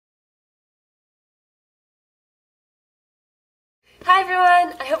Hi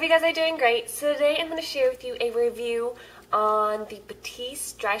everyone, I hope you guys are doing great. So today I'm going to share with you a review on the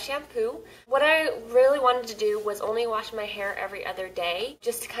Batiste dry shampoo. What I really wanted to do was only wash my hair every other day,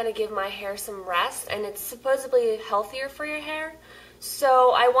 just to kind of give my hair some rest, and it's supposedly healthier for your hair.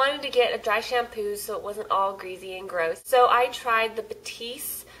 So I wanted to get a dry shampoo so it wasn't all greasy and gross. So I tried the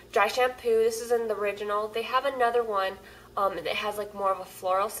Batiste dry shampoo. This is in the original. They have another one that has like more of a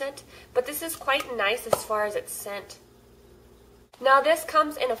floral scent, but this is quite nice as far as its scent. Now this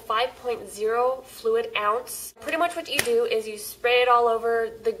comes in a 5.0 fluid ounce. Pretty much what you do is you spray it all over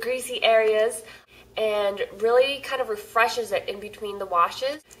the greasy areas and really kind of refreshes it in between the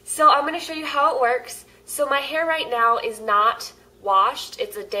washes. So I'm going to show you how it works. So my hair right now is not washed,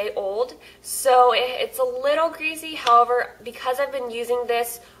 it's a day old, so it's a little greasy. However, because I've been using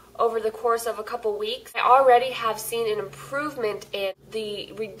this over the course of a couple weeks, I already have seen an improvement in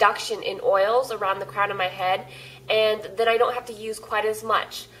the reduction in oils around the crown of my head, and that I don't have to use quite as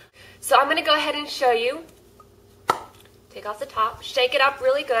much. So I'm going to go ahead and show you. Take off the top, shake it up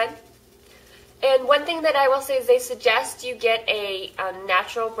really good. And one thing that I will say is they suggest you get a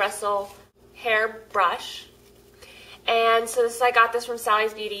natural bristle hair brush. And so I got this from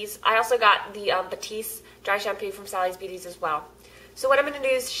Sally's Beauties. I also got the Batiste dry shampoo from Sally's Beauties as well. So what I'm going to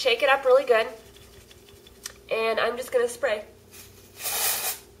do is shake it up really good, and I'm just going to spray.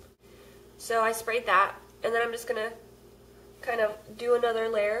 So I sprayed that, and then I'm just going to kind of do another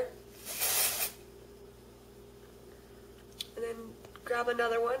layer, and then grab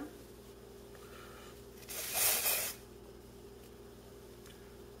another one.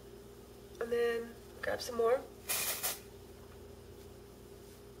 And then grab some more.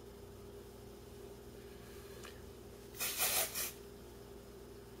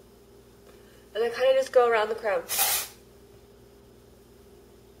 And then kind of just go around the crown.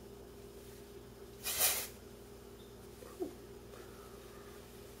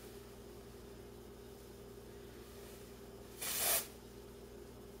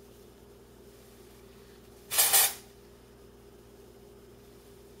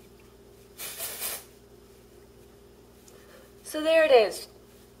 So there it is.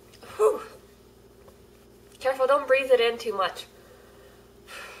 Whew. Careful, don't breathe it in too much.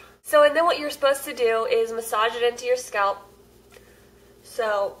 So, and then what you're supposed to do is massage it into your scalp.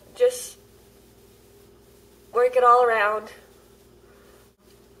 So, just work it all around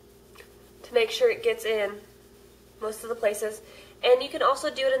to make sure it gets in most of the places. And you can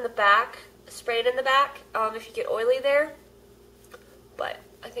also do it in the back, spray it in the back if you get oily there. But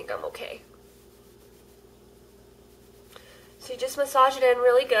I think I'm okay. So you just massage it in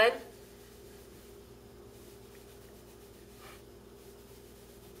really good.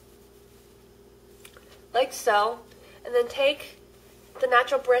 Like so, and then take the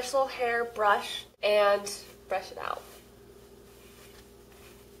natural bristle hair brush and brush it out.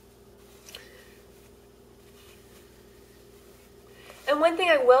 And one thing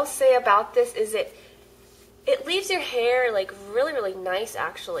I will say about this is it leaves your hair like really nice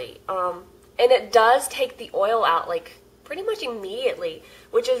actually, and it does take the oil out like pretty much immediately,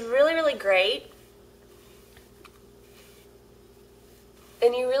 which is really great.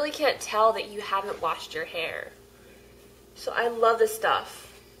 And you really can't tell that you haven't washed your hair. So I love this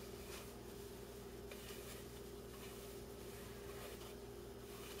stuff.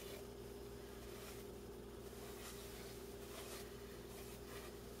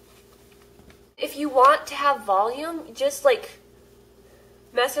 If you want to have volume, just like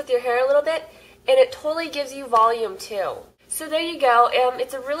mess with your hair a little bit, and it totally gives you volume too. So there you go.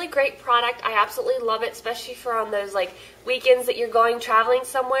 It's a really great product. I absolutely love it, especially for on those like weekends that you're going traveling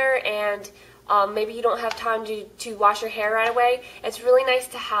somewhere and maybe you don't have time to wash your hair right away. It's really nice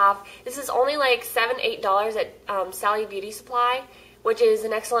to have. This is only like $7-8 at Sally Beauty Supply, which is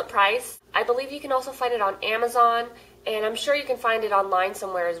an excellent price. I believe you can also find it on Amazon, and I'm sure you can find it online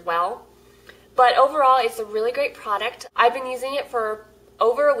somewhere as well. But overall, it's a really great product. I've been using it for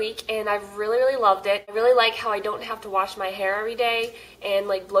over a week, and I've really loved it. I really like how I don't have to wash my hair every day and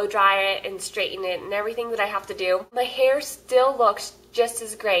like blow dry it and straighten it and everything that I have to do. My hair still looks just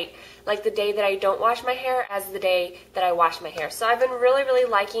as great like the day that I don't wash my hair as the day that I wash my hair. So I've been really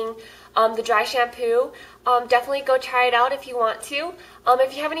liking the dry shampoo. Definitely go try it out if you want to.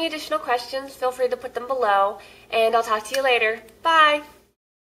 If you have any additional questions, feel free to put them below, and I'll talk to you later. Bye!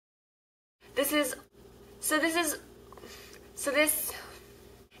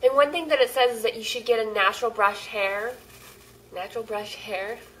 And one thing that it says is that you should get a natural brush hair. Natural brush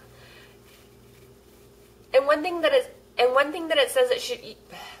hair. And one thing that it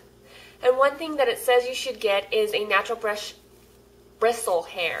says you should get is a natural bristle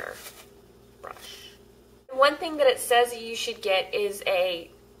hair brush. One thing that it says that you should get is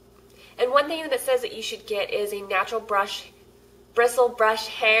a natural bristle brush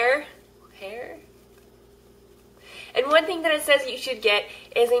hair. And one thing that it says you should get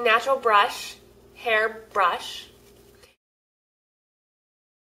is a natural hair brush.